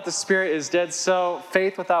body without the spirit is dead, so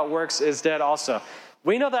faith without works is dead also.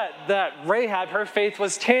 We know that Rahab, her faith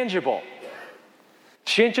was tangible.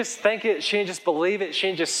 She didn't just think it, she didn't just believe it, she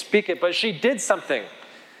didn't just speak it, but she did something.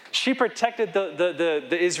 She protected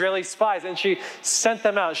the Israeli spies, and she sent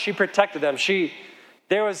them out. She protected them.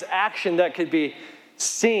 There was action that could be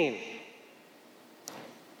seen.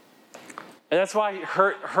 And that's why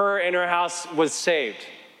her and her house was saved.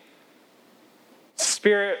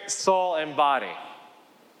 Spirit, soul, and body.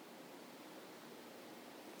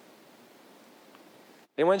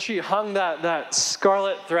 And when she hung that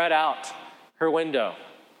scarlet thread out her window,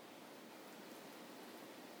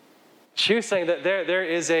 she was saying that there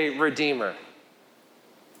is a Redeemer.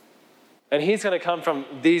 And he's going to come from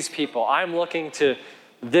these people. I'm looking to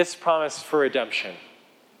this promise for redemption.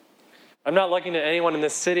 I'm not looking to anyone in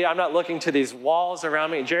this city. I'm not looking to these walls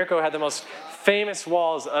around me. Jericho had the most famous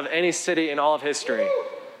walls of any city in all of history.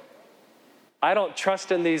 I don't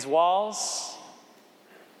trust in these walls.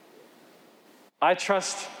 I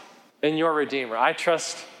trust in your Redeemer. I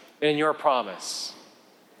trust in your promise.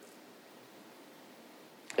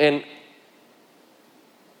 And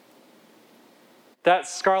that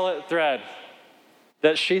scarlet thread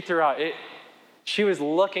that she threw out, she was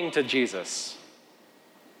looking to Jesus.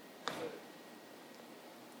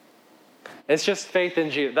 It's just faith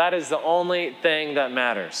in Jesus. That is the only thing that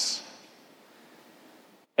matters.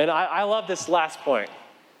 And I love this last point.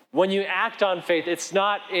 When you act on faith, it's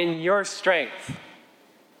not in your strength.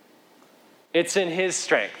 It's in his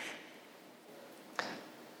strength.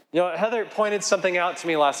 Heather pointed something out to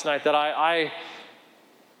me last night that I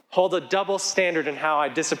hold a double standard in how I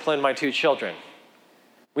discipline my two children.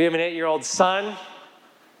 We have an 8-year-old son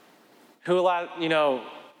who,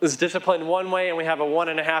 is disciplined one way, and we have a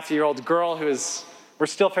 1.5-year-old girl we're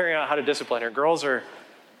still figuring out how to discipline her. Girls are a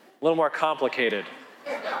little more complicated.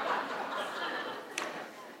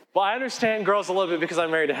 Well, I understand girls a little bit because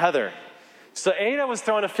I'm married to Heather. So Ada was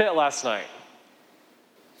throwing a fit last night.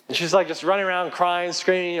 And she's like just running around, crying,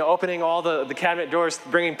 screaming, opening all the cabinet doors,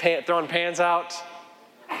 throwing pans out.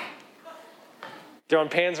 Throwing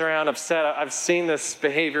pans around, upset. I've seen this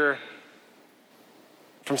behavior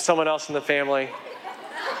from someone else in the family.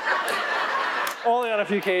 Only on a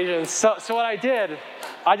few occasions. So what I did,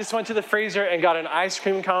 I just went to the freezer and got an ice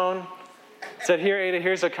cream cone. Said, here, Ada,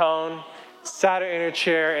 here's a cone. Sat her in her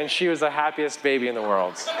chair, and she was the happiest baby in the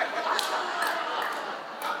world.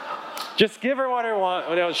 Just give her what her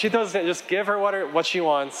wants. She doesn't. Just give her what she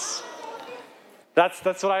wants. That's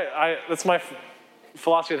my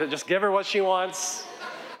philosophy. That just give her what she wants.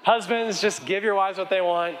 Husbands, just give your wives what they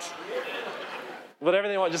want. Whatever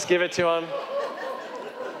they want, just give it to them.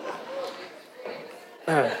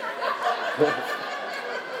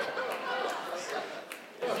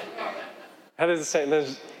 Heather's saying,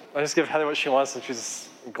 I just give Heather what she wants, and she's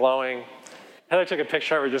glowing. Heather took a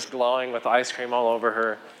picture of her just glowing with ice cream all over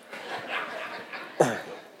her.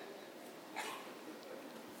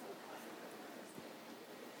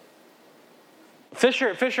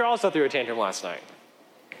 Fisher also threw a tantrum last night.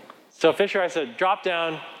 So Fisher, I said, drop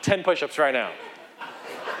down 10 push-ups right now.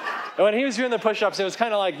 And when he was doing the push-ups, it was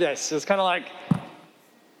kind of like this. It was kind of like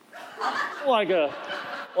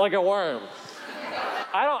a worm.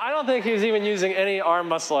 don't think he was even using any arm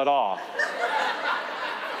muscle at all.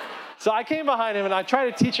 So I came behind him and I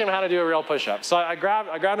tried to teach him how to do a real push-up. So I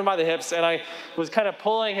grabbed him by the hips and I was kind of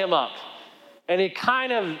pulling him up. And he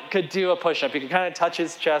kind of could do a push-up. He could kind of touch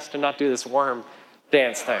his chest and not do this worm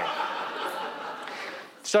dance thing.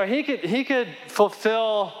 So he could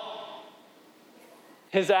fulfill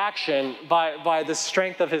his action by the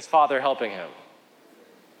strength of his Father helping him.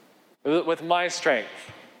 With my strength,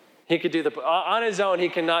 he could do on his own, he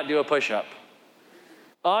cannot do a push-up.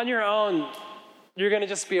 On your own, you're going to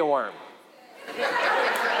just be a worm.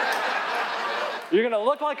 You're going to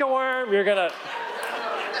look like a worm.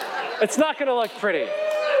 It's not going to look pretty.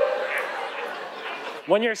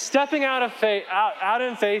 When you're stepping out of faith, out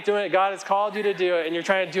in faith, doing it, God has called you to do it, and you're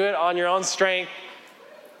trying to do it on your own strength,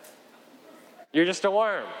 you're just a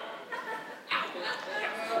worm.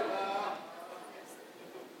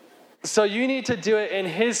 So you need to do it in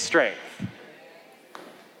his strength.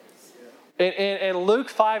 And Luke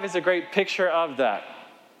 5 is a great picture of that.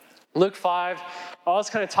 Luke 5, I'll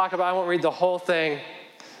just kind of talk about, I won't read the whole thing.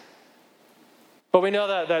 But we know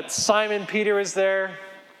that Simon Peter was there,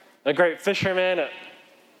 a great fisherman,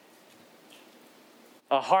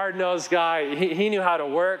 a hard-nosed guy. He knew how to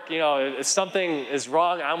work. You know, if something is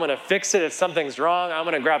wrong, I'm going to fix it. If something's wrong, I'm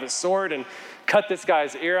going to grab a sword and cut this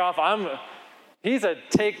guy's ear off. He's a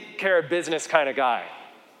take care of business kind of guy.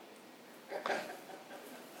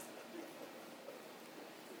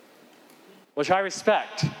 Which I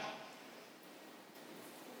respect.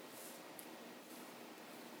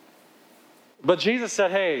 But Jesus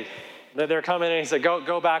said, hey, they're coming, and he said,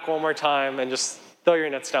 go back one more time and just throw your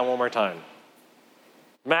nets down one more time.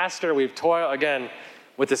 Master, we've toiled, again,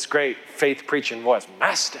 with this great faith-preaching voice.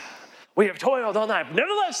 Master, we have toiled all night.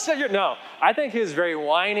 Nevertheless, no. I think he was very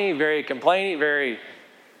whiny, very complaining, very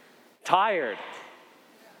tired.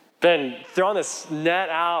 Been throwing this net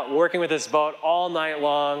out, working with this boat all night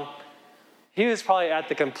long. He was probably at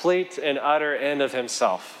the complete and utter end of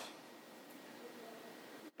himself.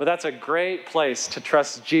 But that's a great place to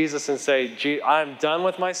trust Jesus and say, I'm done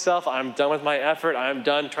with myself. I'm done with my effort. I'm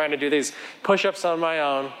done trying to do these push-ups on my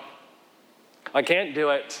own. I can't do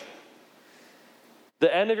it.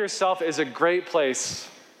 The end of yourself is a great place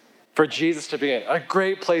for Jesus to begin. A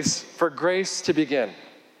great place for grace to begin.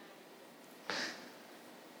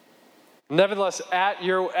 Nevertheless, at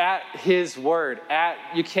his word,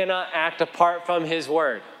 you cannot act apart from his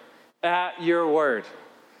word. At your word,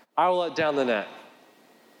 I will let down the net.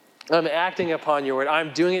 I'm acting upon your word.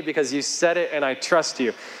 I'm doing it because you said it and I trust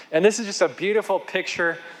you. And this is just a beautiful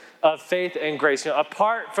picture of faith and grace. You know,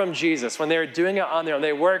 apart from Jesus, when they were doing it on their own,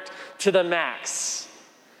 they worked to the max,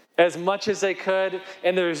 as much as they could,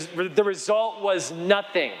 and the result was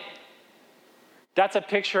nothing. That's a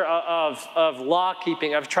picture of law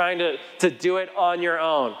keeping, of trying to do it on your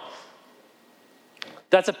own.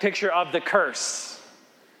 That's a picture of the curse.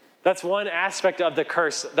 That's one aspect of the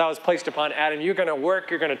curse that was placed upon Adam. You're going to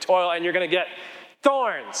work, you're going to toil, and you're going to get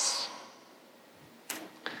thorns.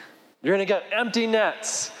 You're going to get empty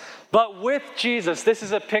nets. But with Jesus, this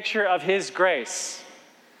is a picture of his grace.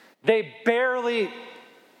 They barely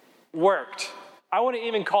worked. I wouldn't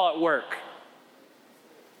even call it work.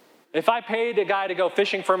 If I paid a guy to go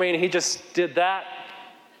fishing for me and he just did that,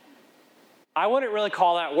 I wouldn't really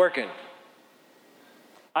call that working.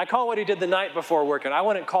 I call what he did the night before working. I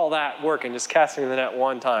wouldn't call that working, just casting the net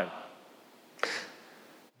one time.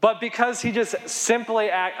 But because he just simply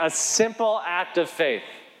a simple act of faith,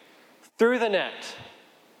 threw the net.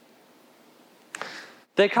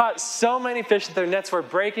 They caught so many fish that their nets were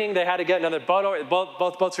breaking. They had to get another boat over.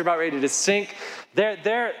 Both boats were about ready to sink.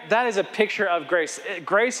 That is a picture of grace.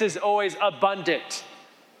 Grace is always abundant.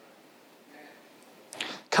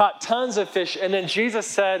 Caught tons of fish. And then Jesus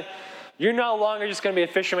said, you're no longer just going to be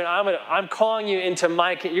a fisherman. I'm calling you into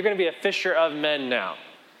my kingdom. You're going to be a fisher of men now.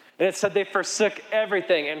 And it said they forsook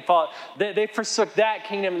everything and followed. They forsook that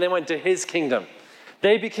kingdom and they went to his kingdom.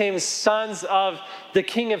 They became sons of the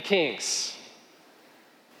King of Kings.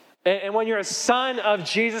 And when you're a son of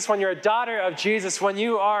Jesus, when you're a daughter of Jesus, when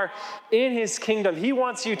you are in his kingdom, he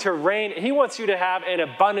wants you to reign. He wants you to have an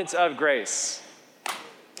abundance of grace.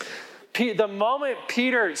 The moment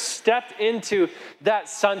Peter stepped into that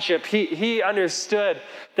sonship, he understood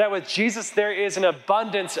that with Jesus there is an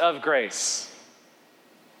abundance of grace.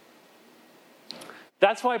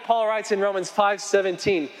 That's why Paul writes in Romans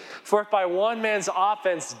 5:17, for if by one man's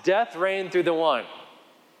offense death reigned through the one,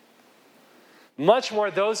 much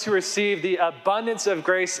more those who receive the abundance of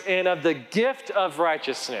grace and of the gift of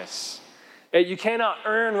righteousness. You cannot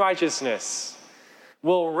earn righteousness.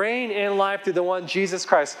 will reign in life through the one Jesus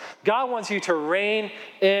Christ. God wants you to reign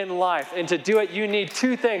in life. And to do it, you need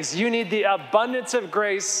two things. You need the abundance of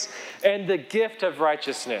grace and the gift of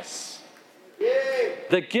righteousness.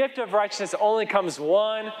 The gift of righteousness only comes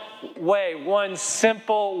one way, one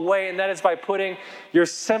simple way, and that is by putting your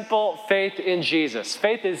simple faith in Jesus.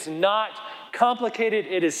 Faith is not complicated.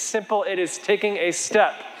 It is simple. It is taking a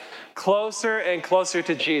step closer and closer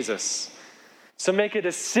to Jesus. So make a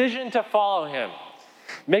decision to follow him.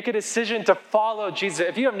 Make a decision to follow Jesus.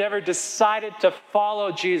 If you have never decided to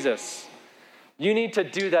follow Jesus, you need to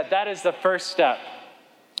do that. That is the first step.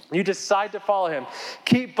 You decide to follow him.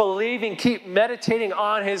 Keep believing, keep meditating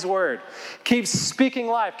on his word. Keep speaking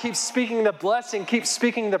life, keep speaking the blessing, keep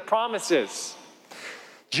speaking the promises.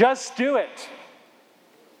 Just do it.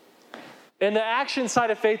 In the action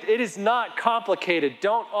side of faith, it is not complicated.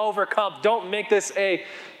 Don't make this a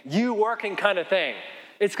you working kind of thing.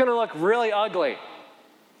 It's going to look really ugly.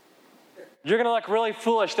 You're going to look really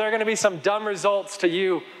foolish. There are going to be some dumb results to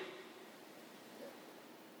you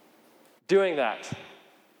doing that.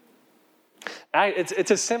 It's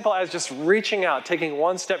as simple as just reaching out, taking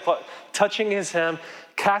one step, touching his hem,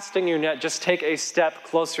 casting your net. Just take a step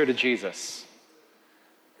closer to Jesus.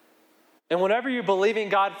 And whatever you're believing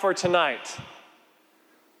God for tonight,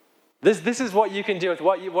 this is what you can do with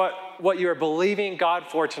what you are believing God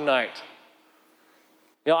for tonight.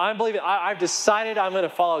 You know, I've decided I'm going to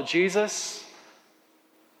follow Jesus.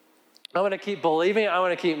 I'm going to keep believing. I'm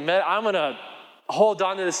going to I'm going to hold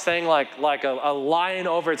on to this thing like a lion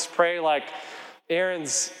over its prey, like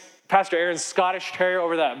Pastor Aaron's Scottish Terrier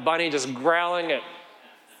over that bunny just growling it.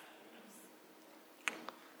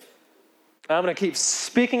 I'm going to keep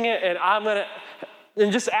speaking it,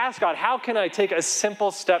 and just ask God, how can I take a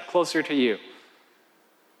simple step closer to you?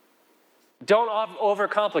 Don't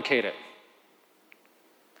overcomplicate it.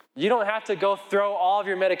 You don't have to go throw all of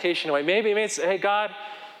your medication away. Maybe it's, hey, God,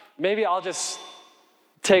 maybe I'll just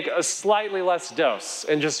take a slightly less dose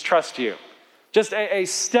and just trust you. Just a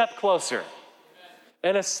step closer.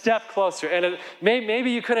 And a step closer. And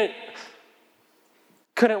maybe you couldn't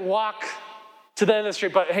walk to the end of the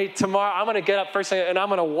street, but hey, tomorrow I'm going to get up first thing and I'm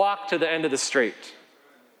going to walk to the end of the street.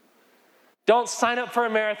 Don't sign up for a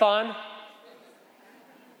marathon.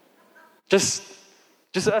 Just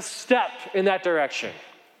a step in that direction.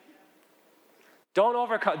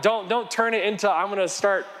 Don't turn it into, I'm going to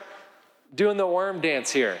start doing the worm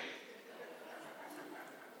dance here.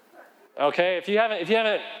 Okay, if you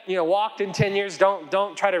haven't walked in 10 years,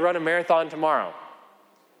 don't try to run a marathon tomorrow.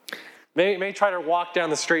 Maybe try to walk down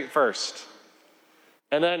the street first.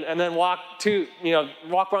 And then walk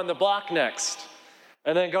around the block next.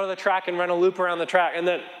 And then go to the track and run a loop around the track. And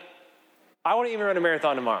then I wouldn't even run a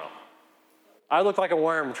marathon tomorrow. I look like a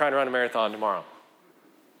worm trying to run a marathon tomorrow.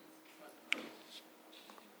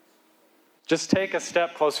 Just take a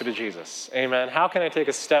step closer to Jesus. Amen. How can I take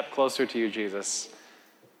a step closer to you, Jesus?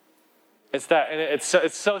 It's that, and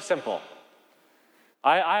it's so simple.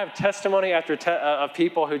 I have testimony of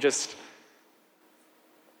people who just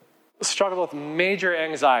struggle with major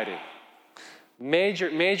anxiety,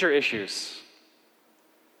 major issues.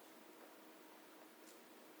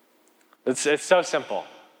 It's so simple.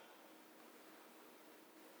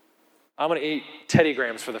 I'm going to eat Teddy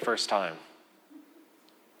Grahams for the first time.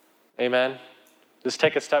 Amen. Just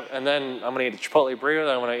take a step, and then I'm going to eat a Chipotle burrito,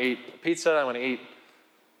 then I'm going to eat pizza, then I'm going to eat.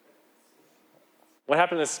 What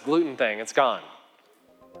happened to this gluten thing? It's gone.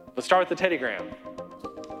 Let's start with the Teddy Graham.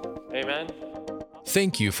 Amen.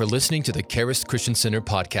 Thank you for listening to the Charis Christian Center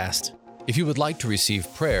podcast. If you would like to receive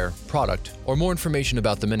prayer, product, or more information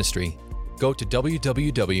about the ministry, go to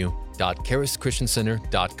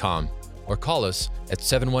www.charischristiancenter.com or call us at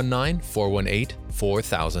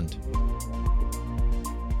 719-418-4000.